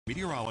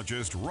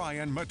Meteorologist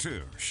Ryan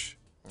Matoush.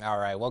 All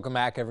right, welcome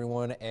back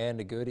everyone and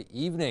a good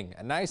evening.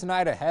 A nice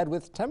night ahead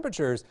with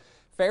temperatures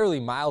fairly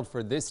mild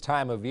for this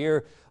time of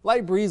year.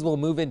 Light breeze will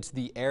move into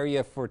the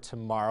area for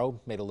tomorrow.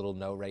 Made a little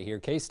note right here.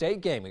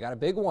 K-State game. We got a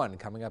big one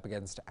coming up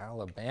against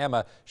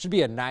Alabama. Should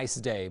be a nice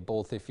day,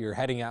 both if you're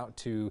heading out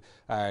to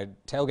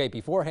tailgate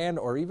beforehand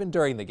or even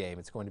during the game.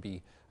 It's going to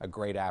be a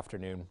great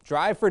afternoon.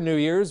 Dry for New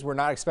Year's. We're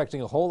not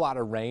expecting a whole lot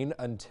of rain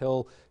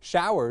until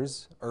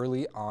showers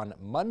early on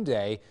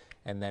Monday.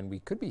 And then we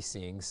could be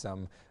seeing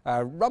some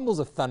rumbles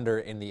of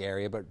thunder in the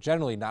area, but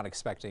generally not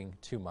expecting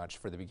too much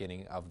for the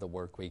beginning of the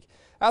work week.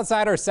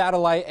 Outside our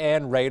satellite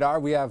and radar,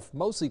 we have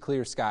mostly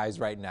clear skies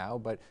right now,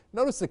 but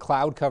notice the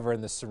cloud cover in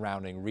the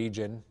surrounding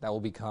region. That will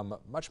become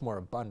much more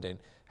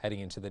abundant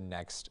heading into the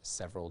next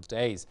several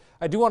days.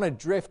 I do want to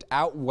drift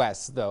out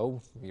west,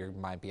 though. You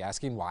might be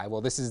asking why. Well,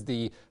 this is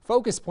the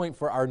focus point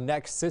for our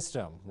next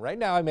system. Right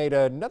now, I made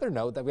another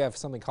note that we have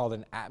something called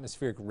an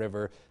atmospheric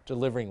river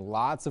delivering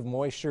lots of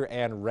moisture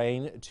and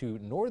rain to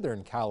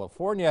northern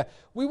California.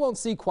 We won't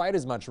see quite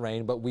as much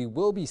rain, but we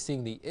will be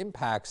seeing the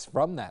impacts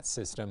from that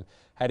system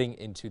heading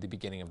into the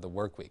beginning of the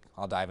work week.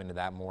 I'll dive into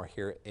that more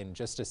here in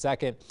just a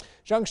second.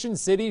 Junction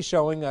City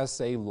showing us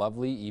a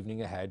lovely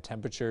evening ahead.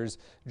 Temperatures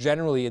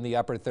generally in the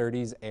upper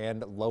 30s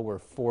and lower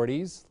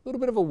 40s. A little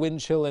bit of a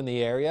wind chill in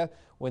the area.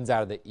 Winds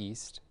out of the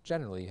east,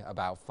 generally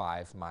about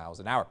 5 miles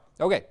an hour.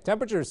 Okay,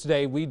 temperatures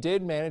today, we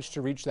did manage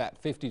to reach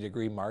that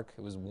 50-degree mark.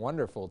 It was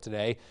wonderful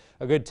today.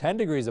 A good 10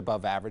 degrees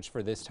above average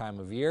for this time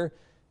of year,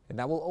 and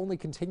that will only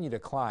continue to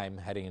climb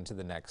heading into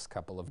the next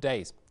couple of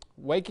days.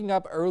 Waking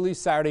up early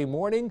Saturday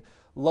morning,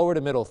 lower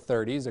to middle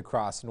 30s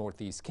across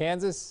northeast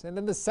Kansas, and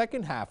then the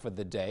second half of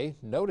the day,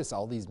 notice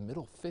all these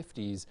middle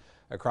 50s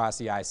across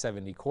the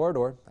I-70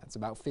 corridor. That's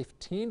about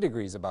 15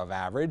 degrees above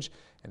average,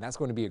 and that's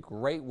going to be a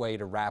great way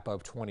to wrap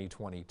up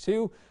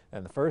 2022.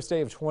 And the first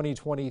day of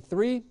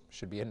 2023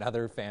 should be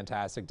another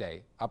fantastic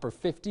day. Upper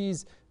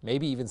 50s,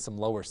 maybe even some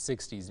lower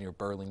 60s near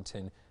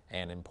Burlington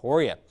and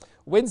Emporia.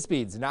 Wind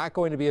speeds not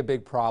going to be a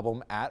big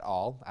problem at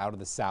all out of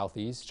the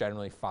southeast,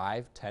 generally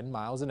 5-10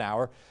 miles an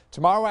hour.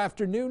 Tomorrow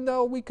afternoon,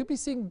 though, we could be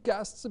seeing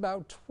gusts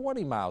about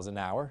 20 miles an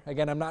hour.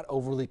 Again, I'm not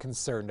overly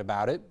concerned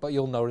about it, but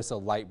you'll notice a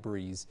light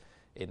breeze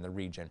in the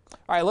region.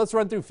 All right, let's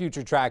run through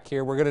future track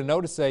here. We're going to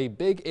notice a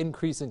big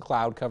increase in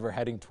cloud cover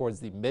heading towards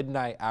the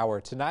midnight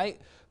hour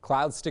tonight.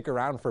 Clouds stick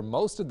around for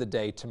most of the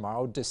day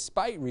tomorrow,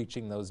 despite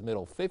reaching those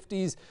middle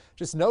 50s.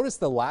 Just notice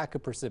the lack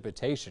of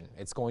precipitation.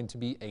 It's going to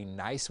be a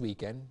nice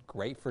weekend,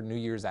 great for New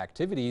Year's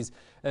activities,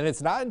 and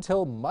it's not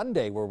until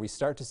Monday where we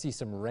start to see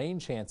some rain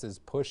chances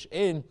push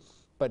in,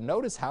 but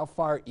notice how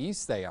far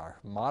east they are.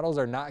 Models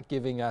are not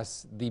giving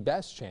us the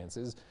best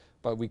chances,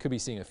 but we could be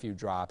seeing a few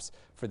drops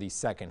for the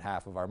second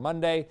half of our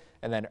Monday.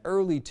 And then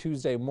early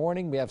Tuesday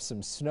morning, we have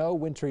some snow,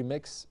 wintry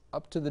mix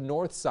up to the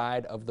north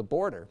side of the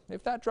border.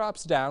 If that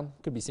drops down,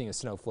 could be seeing a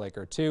snowflake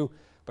or two,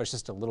 but it's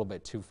just a little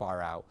bit too far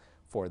out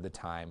for the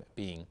time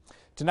being.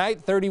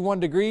 Tonight, 31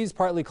 degrees,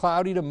 partly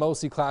cloudy to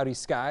mostly cloudy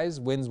skies.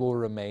 Winds will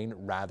remain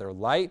rather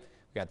light.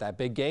 We got that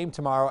big game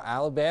tomorrow,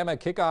 Alabama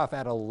kickoff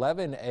at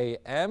 11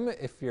 a.m.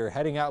 If you're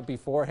heading out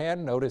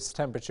beforehand, notice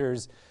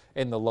temperatures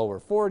in the lower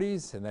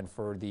 40s, and then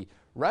for the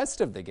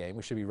rest of the game,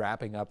 we should be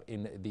wrapping up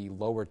in the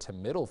lower to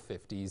middle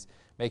 50s,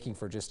 making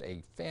for just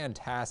a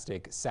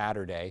fantastic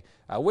Saturday.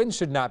 Winds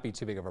should not be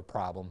too big of a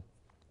problem.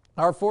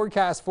 Our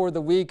forecast for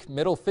the week,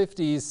 middle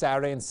 50s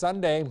Saturday and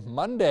Sunday.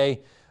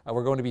 Monday,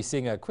 we're going to be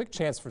seeing a quick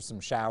chance for some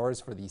showers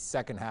for the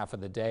second half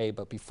of the day,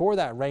 but before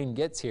that rain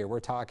gets here,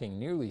 we're talking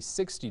nearly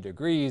 60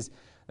 degrees.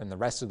 And the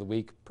rest of the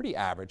week, pretty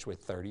average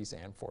with 30s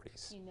and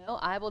 40s. You know,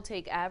 I will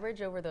take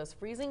average over those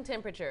freezing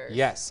temperatures.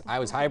 Yes, I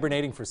was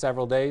hibernating for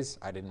several days.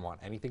 I didn't want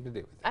anything to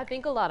do with it. I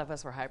think a lot of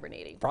us were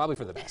hibernating. Probably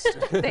for the best.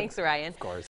 Thanks, Ryan. Of course.